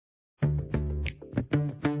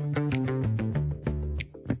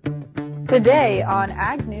Today on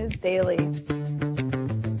Ag News Daily.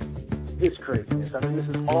 It's craziness. I mean, this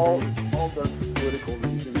is all done for political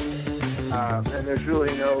reasons, and there's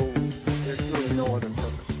really no other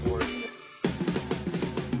purpose for it.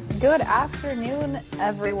 Good afternoon,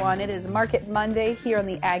 everyone. It is Market Monday here on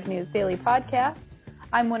the Ag News Daily podcast.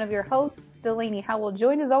 I'm one of your hosts, Delaney Howell,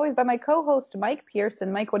 joined as always by my co-host, Mike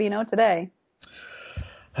Pearson. Mike, what do you know today?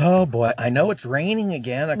 Oh, boy. I know it's raining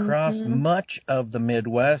again across much of the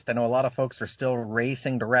Midwest. I know a lot of folks are still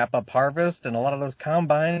racing to wrap up harvest, and a lot of those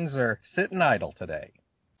combines are sitting idle today.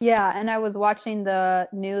 Yeah, and I was watching the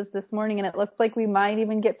news this morning, and it looks like we might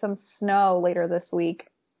even get some snow later this week.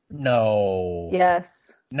 No. Yes.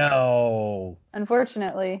 No.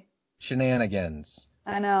 Unfortunately. Shenanigans.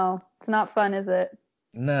 I know. It's not fun, is it?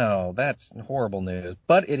 No, that's horrible news.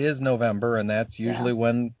 But it is November, and that's usually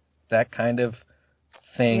when that kind of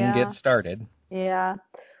thing gets started. Yeah.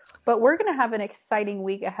 But we're going to have an exciting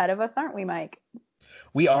week ahead of us, aren't we, Mike?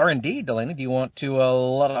 We are indeed, Delaney. Do you want to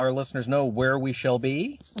let our listeners know where we shall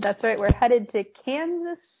be? That's right. We're headed to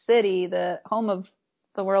Kansas City, the home of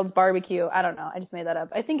the world's barbecue. I don't know. I just made that up.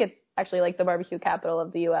 I think it's actually like the barbecue capital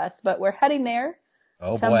of the U.S., but we're heading there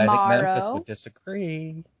tomorrow. Boy, I think Memphis would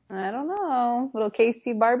disagree. I don't know. Little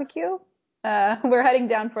KC barbecue. We're heading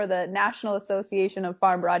down for the National Association of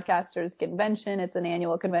Farm Broadcasters convention. It's an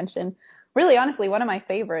annual convention. Really, honestly, one of my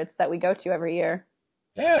favorites that we go to every year.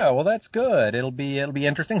 Yeah, well, that's good. It'll be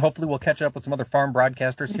interesting. Hopefully we'll catch up with some other farm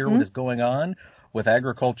broadcasters, hear what is going on with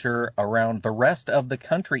agriculture around the rest of the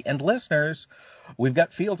country. And listeners, we've got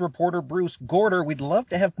field reporter Bruce Gorder. We'd love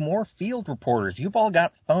to have more field reporters. You've all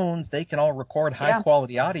got phones. They can all record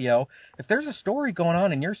high-quality audio. If there's a story going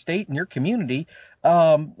on in your state, in your community,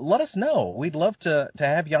 let us know. We'd love to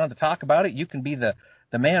have you on to talk about it. You can be the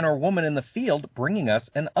man or woman in the field bringing us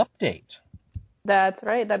an update. That's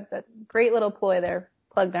right. That's a great little ploy there.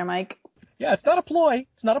 Plug there, Mike. Yeah, it's not a ploy.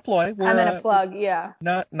 It's not a ploy. I'm in a plug, yeah.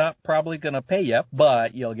 Not probably going to pay you,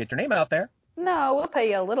 but you'll get your name out there. No, we'll pay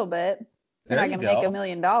you a little bit. We're not going to make $1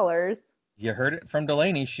 million. You heard it from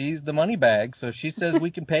Delaney. She's the money bag, so she says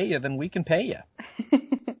we can pay you, then we can pay you.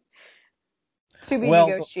 To be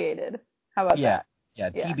negotiated. How about that? Yeah,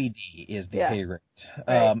 TBD is the pay rate.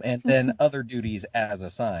 Right. And then other duties as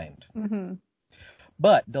assigned. Mm-hmm.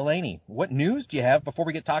 But, Delaney, what news do you have before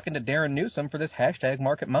we get talking to Darin Newsom for this hashtag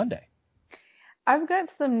Market Monday? I've got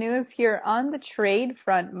some news here on the trade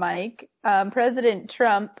front, Mike. President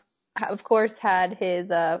Trump, of course, had his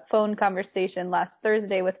phone conversation last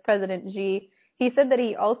Thursday with President Xi. He said that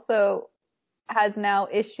he also has now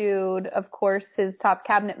issued, of course, his top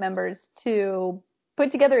cabinet members to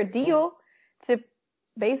put together a deal to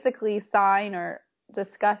basically sign or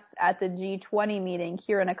discuss at the G20 meeting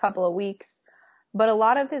here in a couple of weeks. But a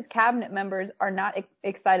lot of his cabinet members are not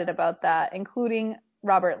excited about that, including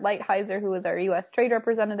Robert Lighthizer, who is our U.S. trade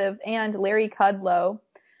representative, and Larry Kudlow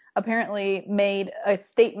apparently made a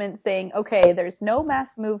statement saying, okay, there's no mass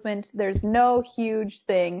movement, there's no huge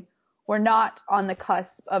thing, we're not on the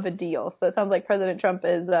cusp of a deal. So it sounds like President Trump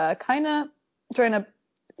is kind of trying to,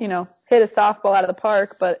 hit a softball out of the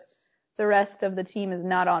park, but the rest of the team is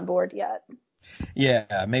not on board yet.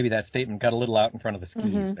 Yeah, maybe that statement got a little out in front of the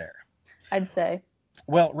skis there. I'd say.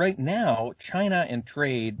 Well, right now, China and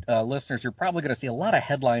trade, listeners, you're probably going to see a lot of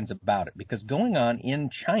headlines about it because going on in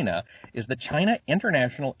China is the China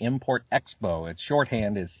International Import Expo. Its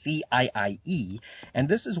shorthand is CIIE, and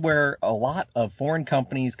this is where a lot of foreign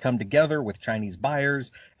companies come together with Chinese buyers,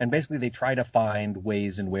 and basically they try to find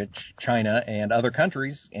ways in which China and other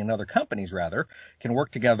countries, and other companies rather, can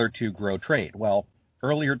work together to grow trade. Well,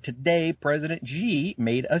 earlier today, President Xi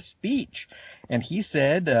made a speech, and he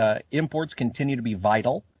said imports continue to be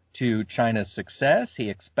vital to China's success. He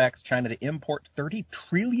expects China to import $30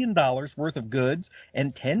 trillion worth of goods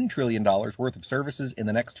and $10 trillion worth of services in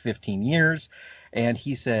the next 15 years. And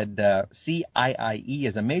he said CIIE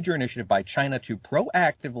is a major initiative by China to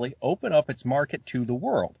proactively open up its market to the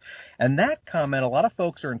world. And that comment, a lot of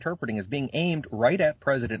folks are interpreting as being aimed right at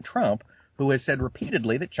President Trump, who has said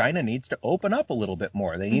repeatedly that China needs to open up a little bit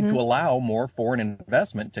more. They need to allow more foreign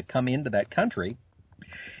investment to come into that country.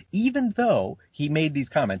 Even though Xi made these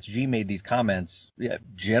comments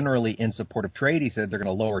generally in support of trade. He said they're going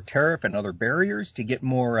to lower tariff and other barriers to get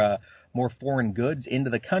more foreign goods into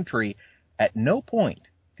the country. At no point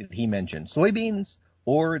did he mention soybeans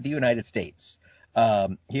or the United States.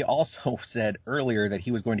 He also said earlier that he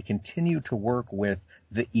was going to continue to work with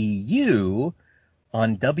the EU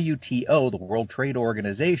on WTO, the World Trade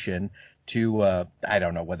Organization, to, I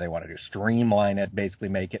don't know what they want to do, streamline it, basically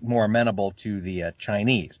make it more amenable to the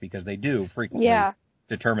Chinese, because they do frequently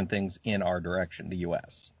determine things in our direction, the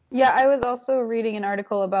U.S. Yeah, I was also reading an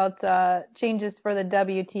article about changes for the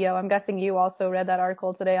WTO. I'm guessing you also read that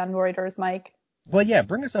article today on Reuters, Mike. Well, yeah,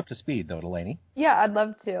 bring us up to speed, though, Delaney. Yeah, I'd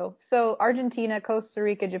love to. So Argentina, Costa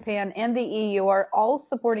Rica, Japan, and the EU are all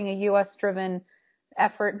supporting a U.S.-driven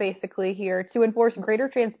effort basically here to enforce greater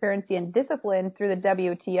transparency and discipline through the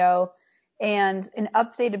WTO. And an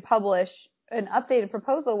updated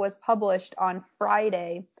proposal was published on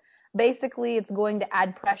Friday. Basically, it's going to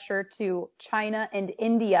add pressure to China and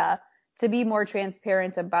India to be more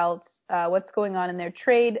transparent about what's going on in their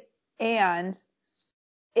trade, and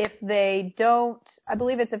if they don't, I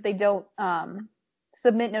believe it's if they don't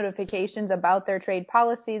submit notifications about their trade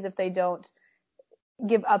policies, if they don't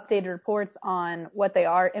give updated reports on what they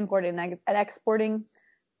are importing and exporting,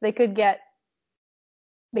 they could get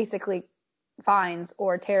basically fines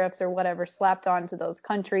or tariffs or whatever slapped onto those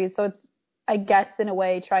countries. So it's, I guess, in a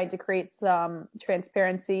way, trying to create some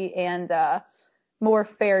transparency and more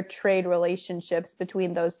fair trade relationships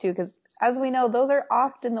between those two, because as we know, those are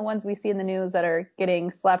often the ones we see in the news that are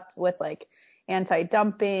getting slapped with like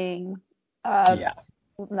anti-dumping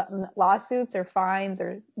lawsuits or fines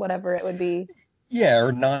or whatever it would be. Yeah,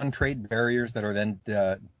 or non-trade barriers that are then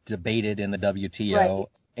debated in the WTO. Right.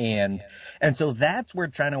 And so that's where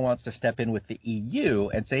China wants to step in with the EU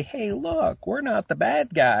and say, hey, look, we're not the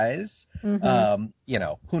bad guys. Who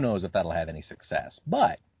knows if that'll have any success.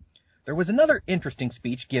 But there was another interesting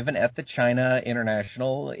speech given at the China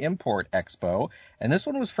International Import Expo, and this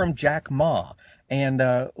one was from Jack Ma. And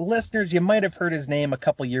listeners, you might have heard his name a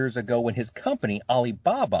couple years ago when his company,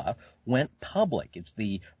 Alibaba, went public. It's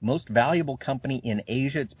the most valuable company in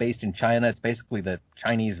Asia. It's based in China. It's basically the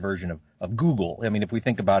Chinese version of Google. I mean, if we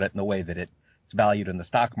think about it in the way that it's valued in the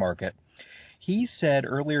stock market. He said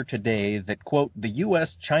earlier today that, quote, the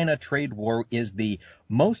U.S.-China trade war is the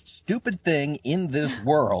most stupid thing in this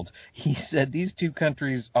world. He said these two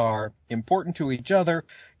countries are important to each other.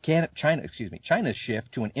 China's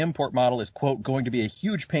shift to an import model is, quote, going to be a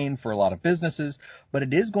huge pain for a lot of businesses, but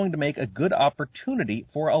it is going to make a good opportunity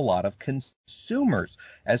for a lot of consumers.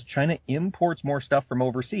 As China imports more stuff from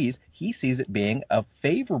overseas, he sees it being a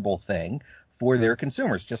favorable thing for their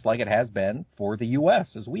consumers, just like it has been for the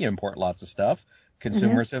U.S. As we import lots of stuff,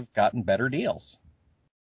 consumers have gotten better deals.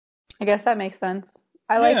 I guess that makes sense.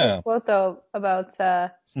 I like this quote, though, about...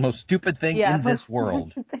 it's the most stupid thing in this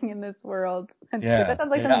world. Stupid thing in this world. Yeah. That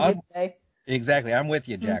sounds like something you'd say. Exactly. I'm with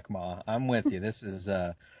you, Jack Ma. I'm with you. This is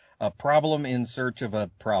a problem in search of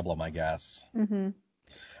a problem, I guess.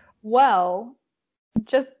 Well,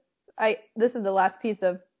 this is the last piece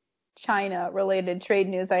of China-related trade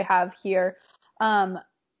news I have here.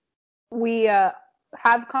 We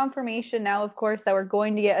have confirmation now, of course, that we're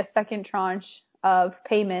going to get a second tranche of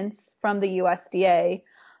payments from the USDA.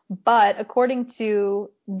 But according to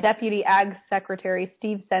Deputy Ag Secretary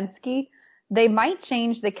Steve Sensky, they might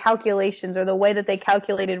change the calculations or the way that they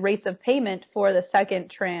calculated rates of payment for the second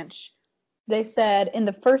tranche. They said in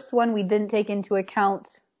the first one, we didn't take into account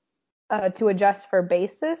to adjust for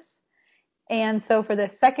basis. And so for the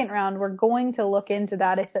second round, we're going to look into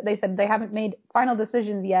that. They said they haven't made final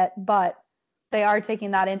decisions yet, but they are taking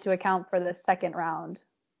that into account for the second round.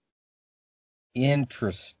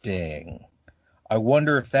 Interesting. I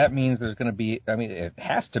wonder if that means there's going to be, it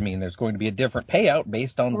has to mean there's going to be a different payout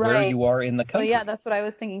based on where you are in the country. Oh, yeah, that's what I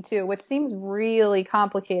was thinking too, which seems really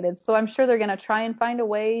complicated. So I'm sure they're going to try and find a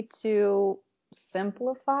way to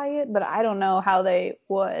simplify it, but I don't know how they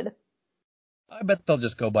would. I bet they'll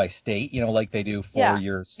just go by state, like they do for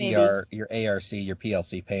your CR, your ARC, your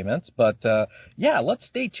PLC payments. But, let's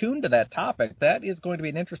stay tuned to that topic. That is going to be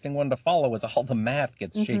an interesting one to follow as all the math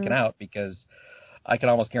gets shaken out, because I can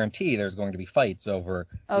almost guarantee there's going to be fights over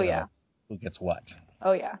who gets what.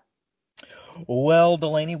 Oh, yeah. Well,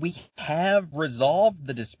 Delaney, we have resolved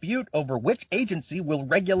the dispute over which agency will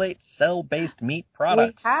regulate cell-based meat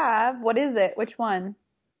products. We have? What is it? Which one?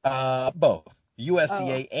 Both.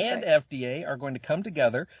 USDA and FDA are going to come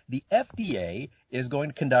together. The FDA is going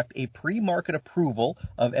to conduct a pre-market approval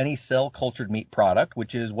of any cell-cultured meat product,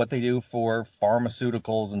 which is what they do for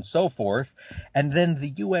pharmaceuticals and so forth. And then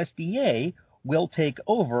the USDA will take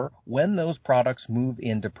over when those products move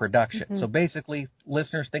into production. So basically,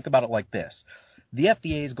 listeners, think about it like this. The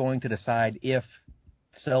FDA is going to decide if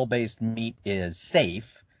cell-based meat is safe.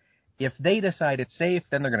 If they decide it's safe,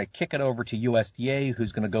 then they're going to kick it over to USDA,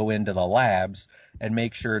 who's going to go into the labs and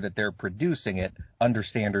make sure that they're producing it under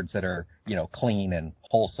standards that are, clean and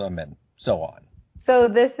wholesome and so on.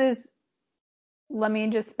 So let me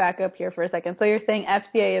just back up here for a second. So you're saying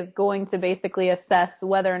FDA is going to basically assess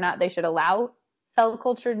whether or not they should allow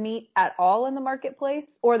cell-cultured meat at all in the marketplace,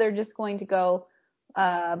 or they're just going to go,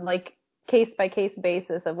 case-by-case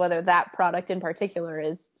basis of whether that product in particular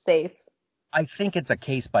is safe. I think it's a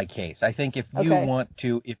case by case. I think if you Okay. want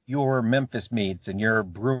to, if you're Memphis Meats and you're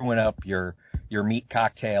brewing up your meat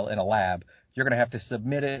cocktail in a lab, you're going to have to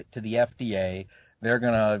submit it to the FDA. They're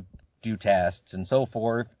going to do tests and so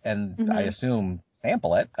forth, and I assume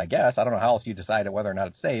sample it, I guess. I don't know how else you decide whether or not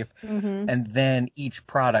it's safe. And then each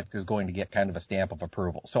product is going to get kind of a stamp of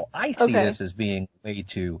approval. So I see this as being a way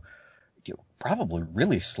to probably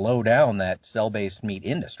really slow down that cell-based meat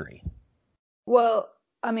industry. Well,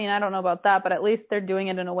 I mean, I don't know about that, but at least they're doing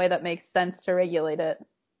it in a way that makes sense to regulate it.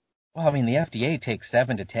 Well, I mean, the FDA takes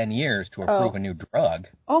 7 to 10 years to approve a new drug.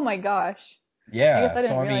 Oh my gosh. Yeah. I guess I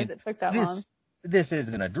didn't realize it took that long. This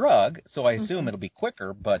isn't a drug, so I assume it'll be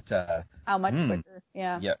quicker, but how much quicker?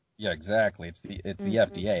 Yeah. Yeah, exactly. It's the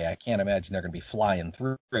FDA. I can't imagine they're going to be flying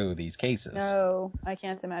through these cases. No, I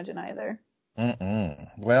can't imagine either.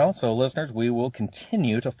 Well, so listeners, we will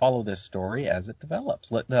continue to follow this story as it develops.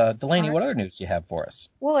 Delaney, what other news do you have for us?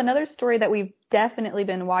 Well, another story that we've definitely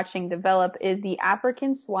been watching develop is the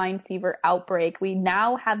African swine fever outbreak. We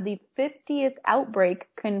now have the 50th outbreak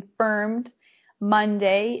confirmed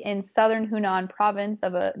Monday in southern Hunan province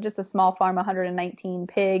of just a small farm, 119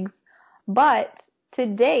 pigs. But to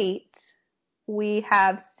date, we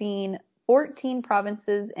have seen 14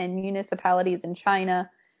 provinces and municipalities in China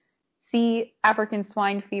see African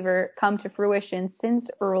swine fever come to fruition since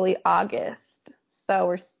early August. So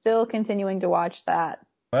we're still continuing to watch that.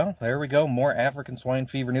 Well, there we go. More African swine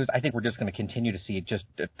fever news. I think we're just going to continue to see just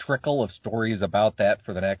a trickle of stories about that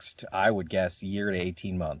for the next, I would guess, year to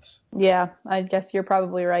 18 months. Yeah, I guess you're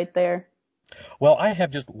probably right there. Well, I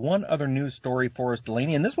have just one other news story for us,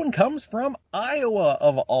 Delaney, and this one comes from Iowa,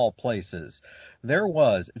 of all places. There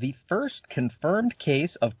was the first confirmed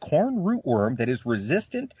case of corn rootworm that is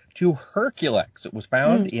resistant to Herculex. It was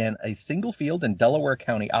found in a single field in Delaware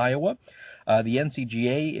County, Iowa. The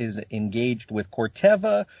NCGA is engaged with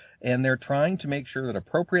Corteva, and they're trying to make sure that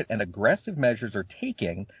appropriate and aggressive measures are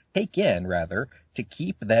taken to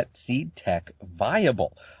keep that seed tech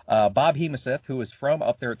viable. Bob Hemaseth, who is from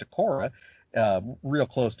up there at Decorah, real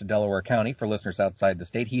close to Delaware County, for listeners outside the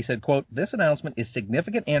state, he said, quote, "This announcement is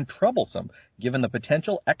significant and troublesome given the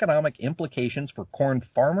potential economic implications for corn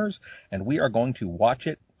farmers, and we are going to watch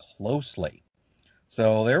it closely."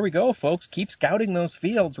 So there we go, folks. Keep scouting those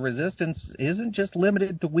fields. Resistance isn't just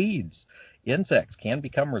limited to weeds. Insects can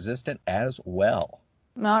become resistant as well.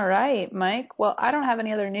 All right, Mike. Well, I don't have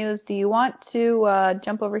any other news. Do you want to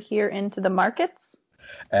jump over here into the markets?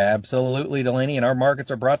 Absolutely, Delaney, and our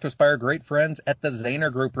markets are brought to us by our great friends at the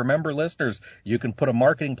Zaner Group. Remember, listeners, you can put a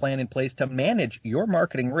marketing plan in place to manage your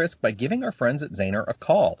marketing risk by giving our friends at Zaner a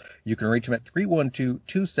call. You can reach them at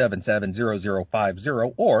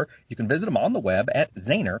 312-277-0050, or you can visit them on the web at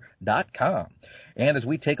Zaner.com. And as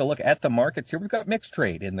we take a look at the markets here, we've got mixed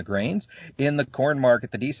trade in the grains. In the corn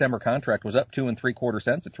market, the December contract was up 2 3/4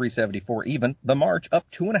 cents at 3.74 even. The March up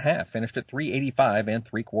 2 1/2, finished at 3.85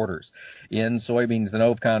 3/4. In soybeans, the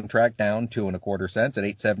Nove contract down 2 1/4 cents at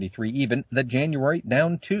 8.73 even. The January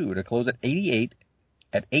down 2 to close at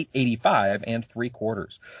 8.85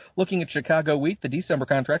 3/4. Looking at Chicago wheat, the December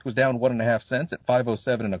contract was down 1 1/2 cents at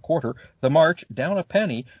 5.07 1/4. The March down a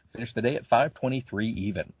penny, finished the day at 5.23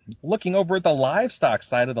 even. Looking over at the livestock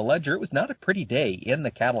side of the ledger, it was not a pretty day in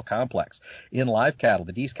the cattle complex. In live cattle,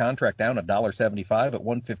 the D's contract down $1.75 at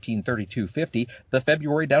 115.3250. The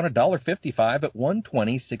February down $1.55 at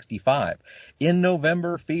 120.65. In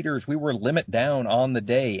November feeders, we were limit down on the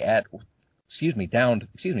day at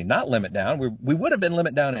not limit down. We would have been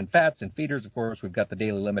limit down in fats and feeders. Of course, we've got the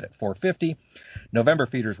daily limit at 4.50. November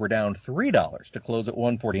feeders were down $3 to close at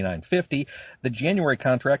 149.50. The January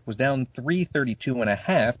contract was down 332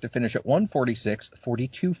 1/2 to finish at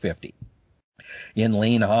 146.4250. In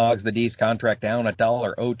lean hogs, the D's contract down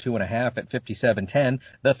 $1.02 1/2 at 57.10.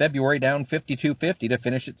 The February down 52.50 to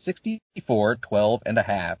finish at 64.12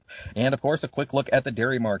 1/2. And of course, a quick look at the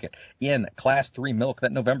dairy market. In Class 3 milk,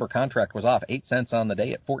 that November contract was off 8 cents on the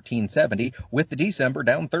day at 14.70, with the December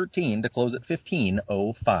down 13 to close at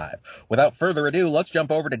 15.05. Without further ado, let's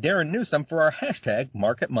jump over to Darin Newsom for our hashtag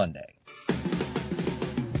Market Monday.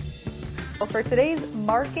 Well, for today's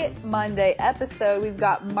Market Monday episode, we've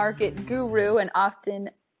got market guru and often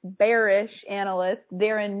bearish analyst,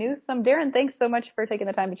 Darin Newsom. Darin, thanks so much for taking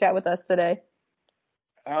the time to chat with us today.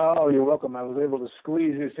 Oh, you're welcome. I was able to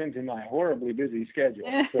squeeze this into my horribly busy schedule.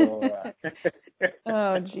 So,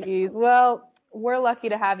 Oh, geez. Well, we're lucky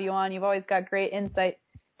to have you on. You've always got great insight.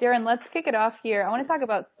 Darin, let's kick it off here. I want to talk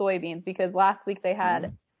about soybeans because last week they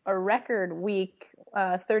had a record week,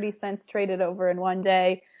 30 cents traded over in one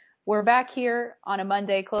day. We're back here on a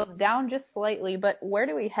Monday, closed down just slightly, but where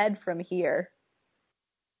do we head from here?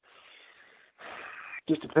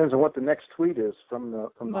 Just depends on what the next tweet is from the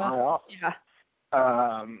high office.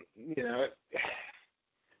 Yeah.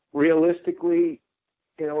 Realistically,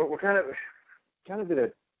 we're kind of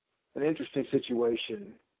in an interesting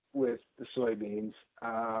situation with the soybeans,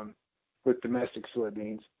 with domestic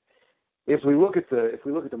soybeans. If we look at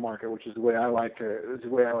the market, which is the way I like to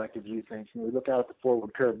view things, and we look out at the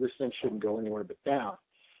forward curve, this thing shouldn't go anywhere but down.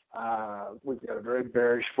 We've got a very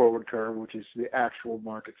bearish forward curve, which is the actual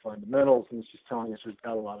market fundamentals, and it's just telling us we've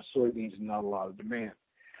got a lot of soybeans and not a lot of demand.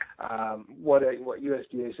 What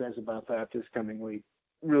USDA says about that this coming week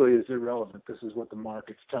really is irrelevant. This is what the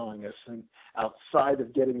market's telling us, and outside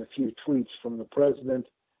of getting a few tweets from the president,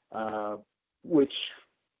 which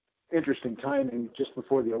interesting timing just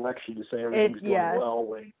before the election to say everything's going well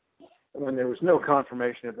when there was no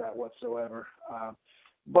confirmation of that whatsoever.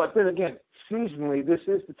 But then again, seasonally, this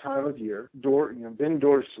is the time of year. Bin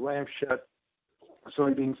doors slam shut,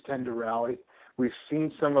 soybeans tend to rally. We've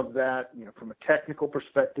seen some of that, from a technical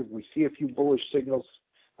perspective. We see a few bullish signals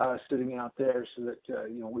sitting out there, so that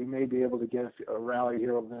we may be able to get a rally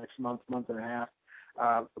here over the next month and a half.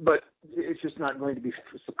 But it's just not going to be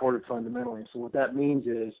supported fundamentally. So what that means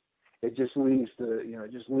is it just leaves the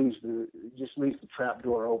trap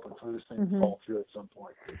door open for this thing to fall through at some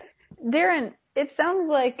point. Darin, it sounds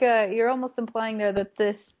like you're almost implying there that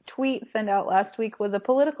this tweet sent out last week was a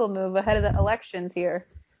political move ahead of the elections here.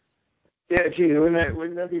 Yeah, gee,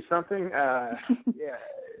 wouldn't that be something? Yeah,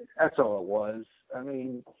 that's all it was. I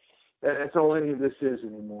mean, that's all any of this is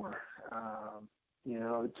anymore.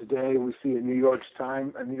 Today we see a New York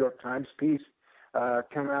Times piece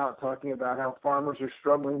come out talking about how farmers are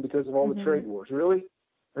struggling because of all the trade wars. Really?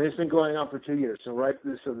 I mean, it's been going on for 2 years. So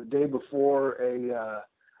the day before the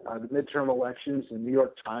midterm elections, the New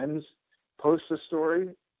York Times posts a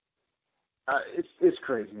story. It's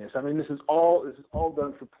craziness. I mean, this is all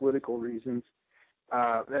done for political reasons,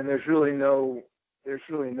 and there's really no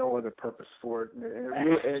other purpose for it.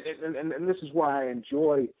 And this is why I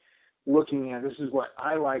enjoy looking at. This is why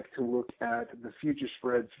I like to look at the future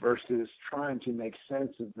spreads versus trying to make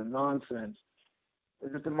sense of the nonsense.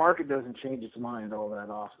 Is that the market doesn't change its mind all that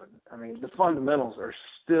often. I mean, the fundamentals are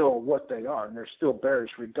still what they are, and they're still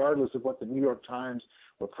bearish, regardless of what the New York Times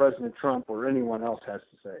or President Trump or anyone else has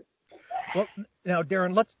to say. Well, now,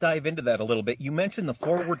 Darin, let's dive into that a little bit. You mentioned the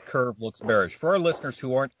forward curve looks bearish. For our listeners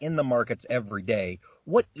who aren't in the markets every day,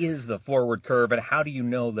 what is the forward curve, and how do you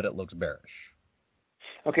know that it looks bearish?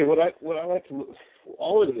 Okay, what I like to look,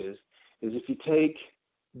 all it is if you take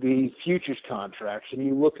the futures contracts and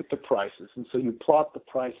you look at the prices, and so you plot the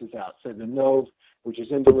prices out, say the NOV, which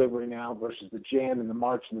is in delivery now, versus the Jan and the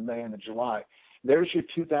March and the May and the July. There's your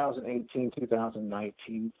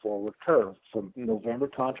 2018-2019 forward curve from November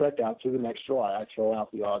contract out to the next July. I throw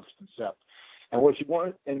out the August and September. And what you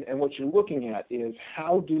want, and what you're looking at is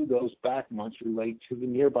how do those back months relate to the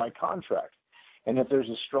nearby contract? And if there's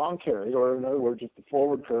a strong carry, or in other words, if the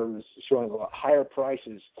forward curve is showing a lot higher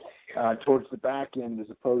prices towards the back end as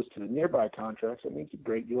opposed to the nearby contracts, that means a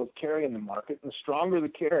great deal of carry in the market. And the stronger the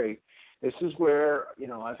carry, this is where,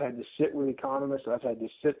 I've had to sit with economists, I've had to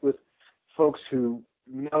sit with folks who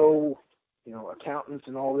know, accountants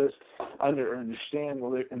and all this, understand,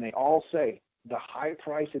 and they all say the high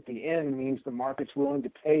price at the end means the market's willing to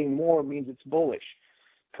pay more, means it's bullish.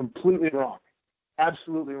 Completely wrong.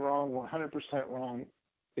 Absolutely wrong, 100% wrong.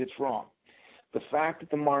 It's wrong. The fact that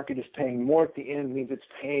the market is paying more at the end means it's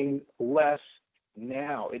paying less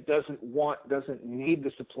now. It doesn't need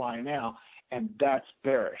the supply now, and that's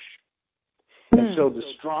bearish. And so the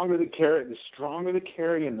stronger the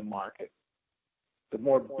carry in the market, the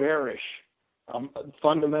more bearish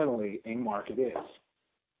fundamentally a market is.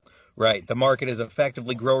 Right. The market is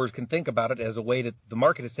effectively, growers can think about it as a way that the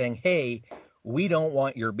market is saying, hey, we don't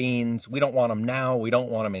want your beans. We don't want them now. We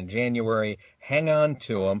don't want them in January. Hang on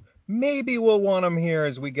to them. Maybe we'll want them here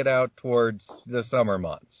as we get out towards the summer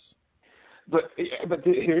months. But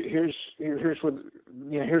here's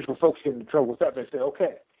where folks get into trouble with that. They say,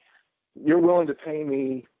 okay, you're willing to pay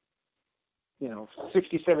me,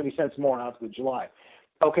 60, 70 cents more out to the July.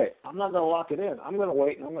 Okay, I'm not going to lock it in. I'm going to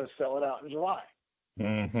wait and I'm going to sell it out in July.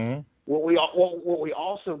 Mm-hmm. What we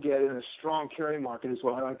also get in a strong carry market is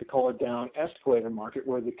what I like to call a down escalator market,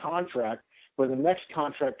 where the next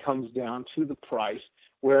contract comes down to the price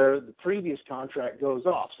where the previous contract goes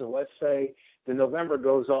off. So let's say the November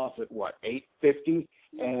goes off at $8.50,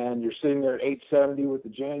 and you're sitting there at $8.70 with the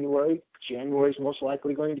January. January is most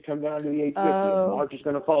likely going to come down to the $8.50. Oh. March is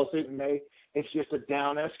going to follow suit in May. It's just a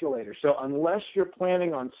down escalator. So unless you're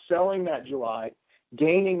planning on selling that July,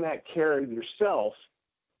 gaining that carry yourself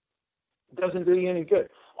doesn't do you any good.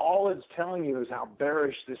 All it's telling you is how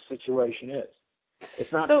bearish this situation is.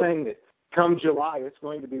 It's not saying that come July it's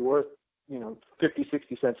going to be worth, 50,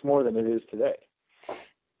 60 cents more than it is today.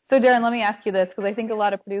 So, Darin, let me ask you this, because I think a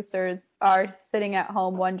lot of producers are sitting at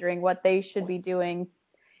home wondering what they should be doing.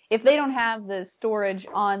 If they don't have the storage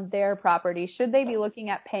on their property, should they be looking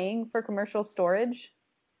at paying for commercial storage?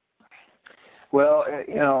 Well,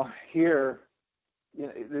 here,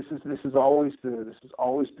 this is always the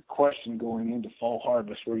question going into fall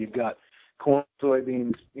harvest, where you've got corn,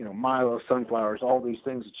 soybeans, milo, sunflowers, all these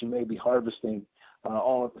things that you may be harvesting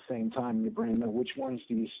all at the same time in your brain. Know which ones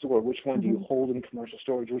do you store, which one do you hold in commercial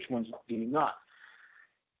storage, which ones do you not.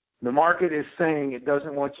 The market is saying it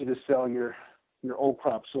doesn't want you to sell your old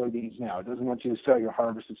crop soybeans now. It doesn't want you to sell your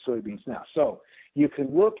harvested soybeans now. So you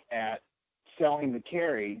can look at selling the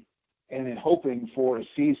carry and then hoping for a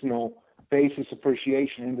seasonal basis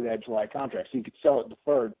appreciation into that July contract. So you could sell it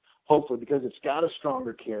deferred, hopefully, because it's got a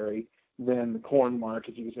stronger carry than the corn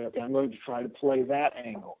market. You can say, okay, I'm going to try to play that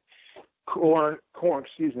angle. Corn,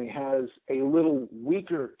 has a little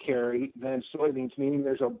weaker carry than soybeans, meaning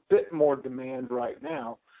there's a bit more demand right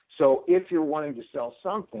now. So if you're wanting to sell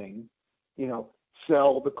something,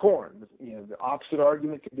 sell the corn. The opposite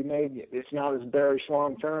argument could be made. It's not as bearish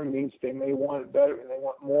long term. It means they may want it better and they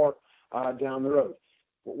want more down the road.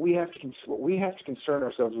 What we have to concern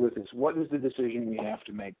ourselves with is what is the decision we have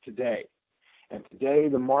to make today. And today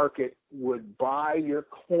the market would buy your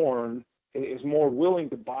corn, is more willing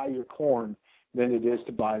to buy your corn than it is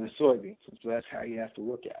to buy the soybeans. And so that's how you have to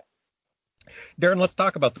look at it. Darin, let's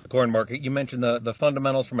talk about the corn market. You mentioned the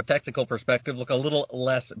fundamentals from a technical perspective look a little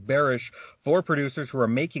less bearish for producers who are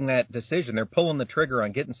making that decision. They're pulling the trigger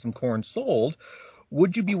on getting some corn sold.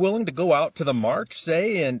 Would you be willing to go out to the March,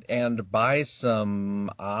 say, and buy some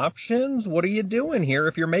options? What are you doing here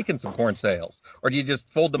if you're making some corn sales? Or do you just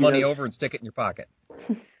fold the money over and stick it in your pocket?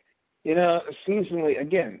 Seasonally,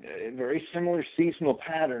 again, a very similar seasonal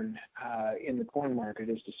pattern in the corn market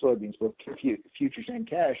as to soybeans, both futures and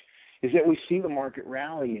cash, is that we see the market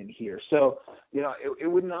rally in here. So, it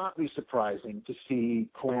would not be surprising to see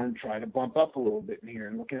corn try to bump up a little bit in here.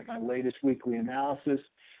 And looking at my latest weekly analysis,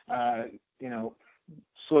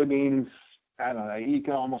 soybeans, I don't know, you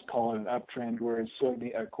can almost call it an uptrend, whereas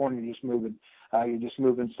corn, you're just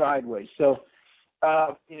moving sideways. So,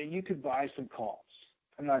 you could buy some calls.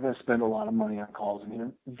 I'm not going to spend a lot of money on calls in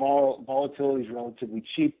here. Volatility is relatively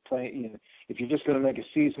cheap. If you're just going to make a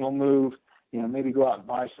seasonal move, maybe go out and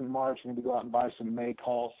buy some March, maybe go out and buy some May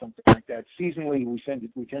calls, something like that. Seasonally, we tend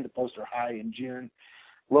to post our high in June.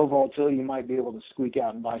 Low volatility, you might be able to squeak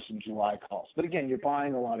out and buy some July calls. But again, you're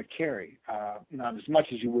buying a lot of carry, not as much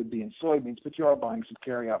as you would be in soybeans, but you are buying some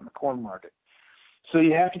carry out in the corn market. So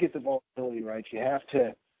you have to get the volatility right. You have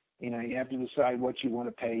to decide what you want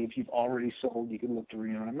to pay. If you've already sold, you can look to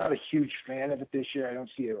reown. I'm not a huge fan of it this year. I don't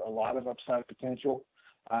see a lot of upside potential.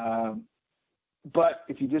 But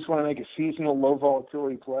if you just want to make a seasonal low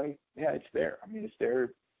volatility play, yeah, it's there. It's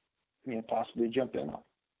there, possibly to jump in on.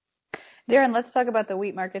 Darin, let's talk about the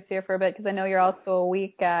wheat markets here for a bit, because I know you're also a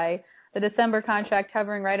wheat guy. The December contract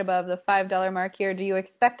hovering right above the $5 mark here. Do you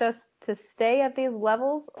expect us to stay at these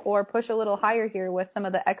levels or push a little higher here with some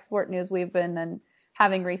of the export news we've been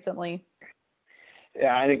having recently?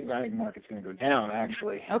 Yeah, I think the market's going to go down,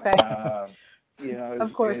 actually. Okay.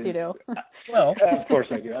 Of course you do. Well, of course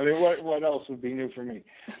I do. What else would be new for me?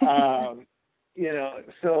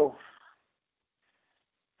 So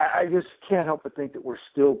I just can't help but think that we're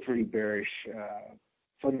still pretty bearish,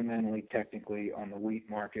 fundamentally, technically, on the wheat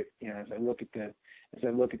market. As I look at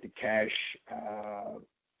the cash,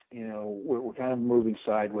 we're kind of moving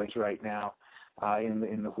sideways right now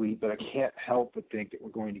in the wheat, but I can't help but think that we're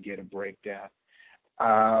going to get a breakdown.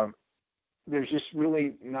 There's just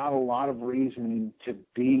really not a lot of reason to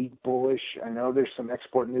be bullish. I know there's some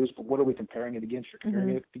export news, but what are we comparing it against? We're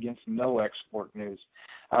comparing it against no export news.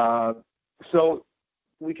 So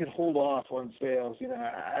we could hold off on sales.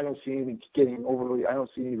 I don't see any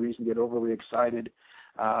reason to get overly excited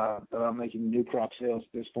about making new crop sales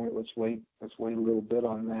at this point. Let's wait a little bit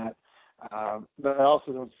on that. But I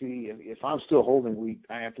also don't see, if I'm still holding wheat,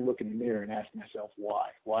 I have to look in the mirror and ask myself why.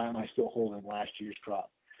 Why am I still holding last year's crop?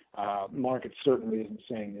 Market certainly isn't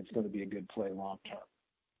saying it's going to be a good play long term.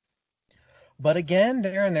 But again,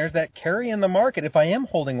 Darin, there's that carry in the market. If I am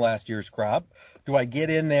holding last year's crop, do I get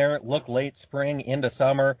in there, look late spring into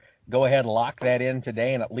summer, go ahead, lock that in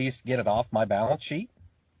today, and at least get it off my balance sheet?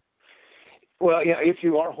 Well, yeah, if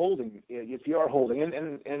you are holding,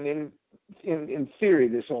 and in theory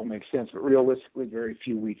this all makes sense, but realistically, very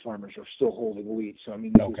few wheat farmers are still holding wheat. So I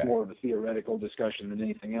mean, this is more of a theoretical discussion than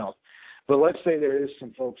anything else. But let's say there is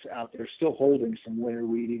some folks out there still holding some winter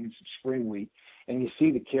wheat, even some spring wheat, and you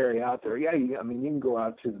see the carry out there. Yeah, you can go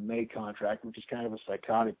out to the May contract, which is kind of a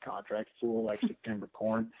psychotic contract. It's a little like September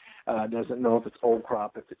corn. Doesn't know if it's old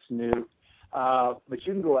crop, if it's new. But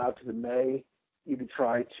you can go out to the May. You can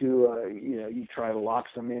try to lock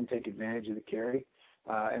some in, take advantage of the carry,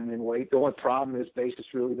 and then wait. The only problem is basis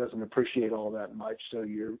really doesn't appreciate all that much, so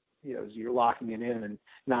you're locking it in and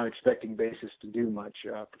not expecting basis to do much,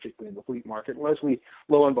 particularly in the wheat market, unless we,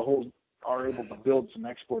 lo and behold, are able to build some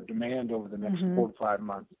export demand over the next 4 to 5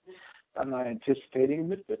 months. I'm not anticipating,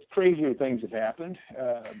 but crazier things have happened.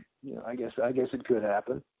 I guess it could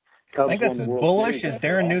happen. I think that's as bullish as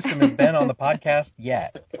Darin Newsom has been on the podcast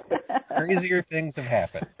yet. Crazier things have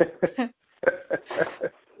happened.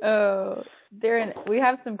 Oh, Darin, we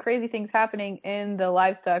have some crazy things happening in the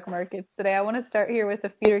livestock markets today. I want to start here with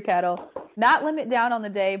the feeder cattle. Not limit down on the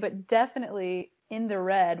day, but definitely in the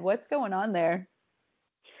red. What's going on there?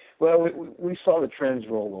 Well, we saw the trends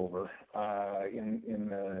roll over in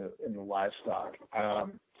the livestock.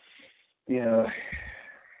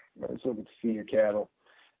 Let's look at feeder cattle.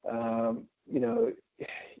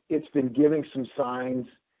 It's been giving some signs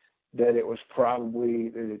that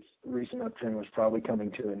its recent uptrend was probably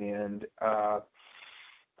coming to an end.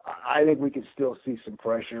 I think we could still see some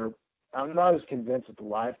pressure. I'm not as convinced that the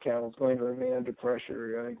live cattle is going to remain under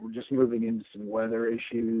pressure. I think we're just moving into some weather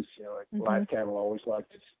issues. Live cattle always like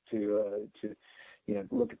to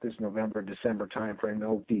look at this November, December timeframe,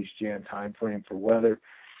 no Jan timeframe for weather.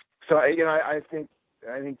 So I think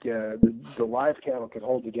the live cattle could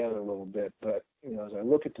hold together a little bit, but as I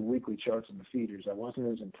look at the weekly charts on the feeders, I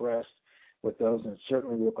wasn't as impressed with those, and it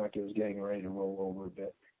certainly looked like it was getting ready to roll over a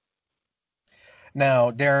bit.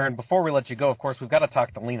 Now, Darin, before we let you go, of course, we've got to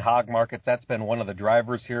talk the lean hog markets. That's been one of the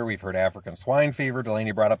drivers here. We've heard African swine fever.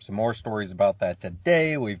 Delaney brought up some more stories about that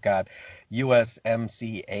today. We've got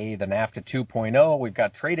USMCA, the NAFTA 2.0. We've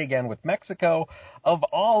got trade again with Mexico. Of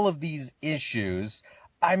all of these issues,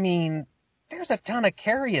 I mean, there's a ton of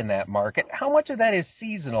carry in that market. How much of that is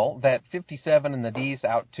seasonal, that 57 in the D's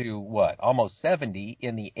out to, almost 70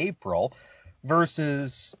 in the April,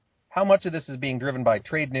 versus how much of this is being driven by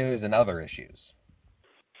trade news and other issues?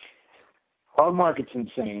 Hog market's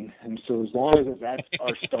insane, and so as long as that's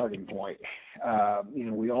our starting point,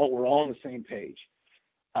 we're all on the same page.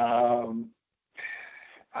 I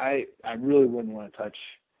really wouldn't want to touch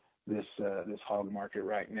this hog market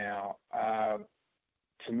right now.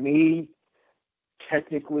 To me,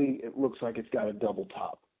 technically, it looks like it's got a double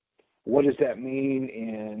top. What does that mean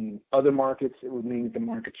in other markets? It would mean that the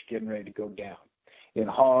market's getting ready to go down. In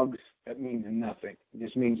hogs, that means nothing. It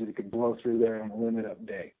just means that it could blow through there on a limit-up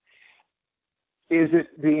day. Is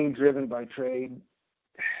it being driven by trade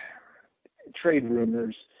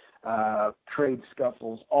rumors, trade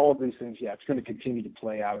scuffles, all of these things? Yeah, it's going to continue to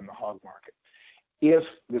play out in the hog market. If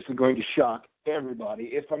this is going to shock everybody,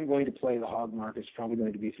 if I'm going to play the hog market, it's probably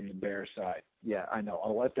going to be from the bear side. Yeah, I know.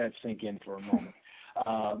 I'll let that sink in for a moment.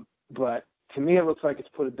 But to me, it looks like it's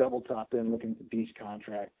put a double top in looking at the beast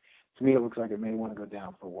contract. To me, it looks like it may want to go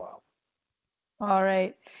down for a while. All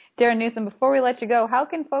right. Darin Newsom, before we let you go, how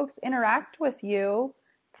can folks interact with you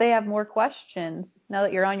if they have more questions now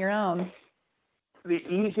that you're on your own? The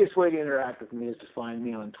easiest way to interact with me is to find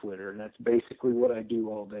me on Twitter, and that's basically what I do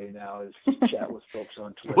all day now is chat with folks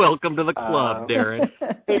on Twitter. Welcome to the club, Darin.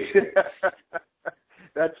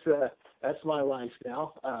 That's my life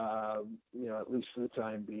now, at least for the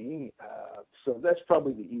time being. So that's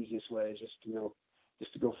probably the easiest way, is just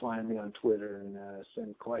to go find me on Twitter and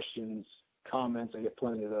send questions, comments. I get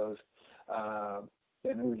plenty of those.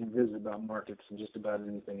 And then we can visit about markets and just about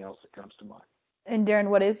anything else that comes to mind. And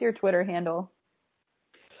Darin, what is your Twitter handle?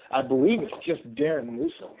 I believe it's just Darin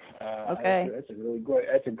Newsom. Okay.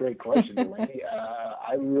 That's a great question, Delaney.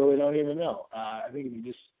 I really don't even know. I think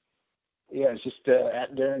it's just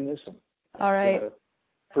at Darin Newsom. All right.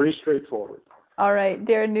 Pretty straightforward. All right.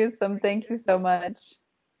 Darin Newsom, thank you so much.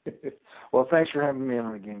 Well, thanks for having me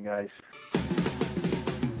on again, guys.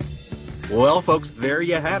 Well, folks, there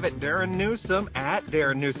you have it. Darin Newsom, at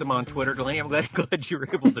Darin Newsom on Twitter. Delaney, I'm glad you were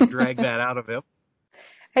able to drag that out of him.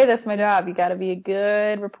 Hey, that's my job. You got to be a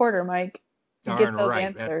good reporter, Mike. To get those right.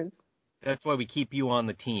 answers. That's why we keep you on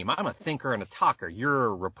the team. I'm a thinker and a talker. You're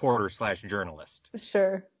a reporter/journalist.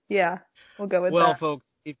 Sure. Yeah. We'll go with that. Well, folks,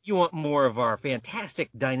 if you want more of our fantastic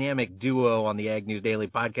dynamic duo on the Ag News Daily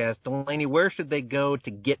podcast, Delaney, where should they go to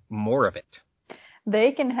get more of it?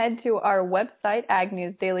 they can head to our website,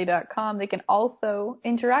 agnewsdaily.com. They can also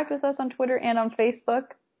interact with us on Twitter and on Facebook.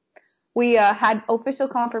 We had official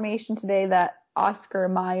confirmation today that Oscar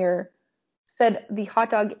Mayer said the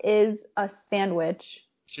hot dog is a sandwich.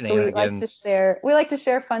 Shenanigans. So we like to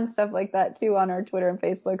share fun stuff like that too on our Twitter and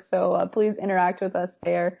Facebook. So please interact with us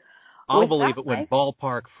there. I'll believe it when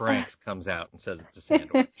Ballpark Franks comes out and says it's a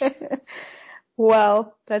sandwich.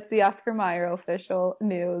 Well, that's the Oscar Mayer official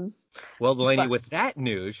news. Well, Delaney, with that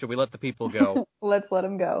news, should we let the people go? Let's let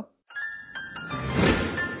them go.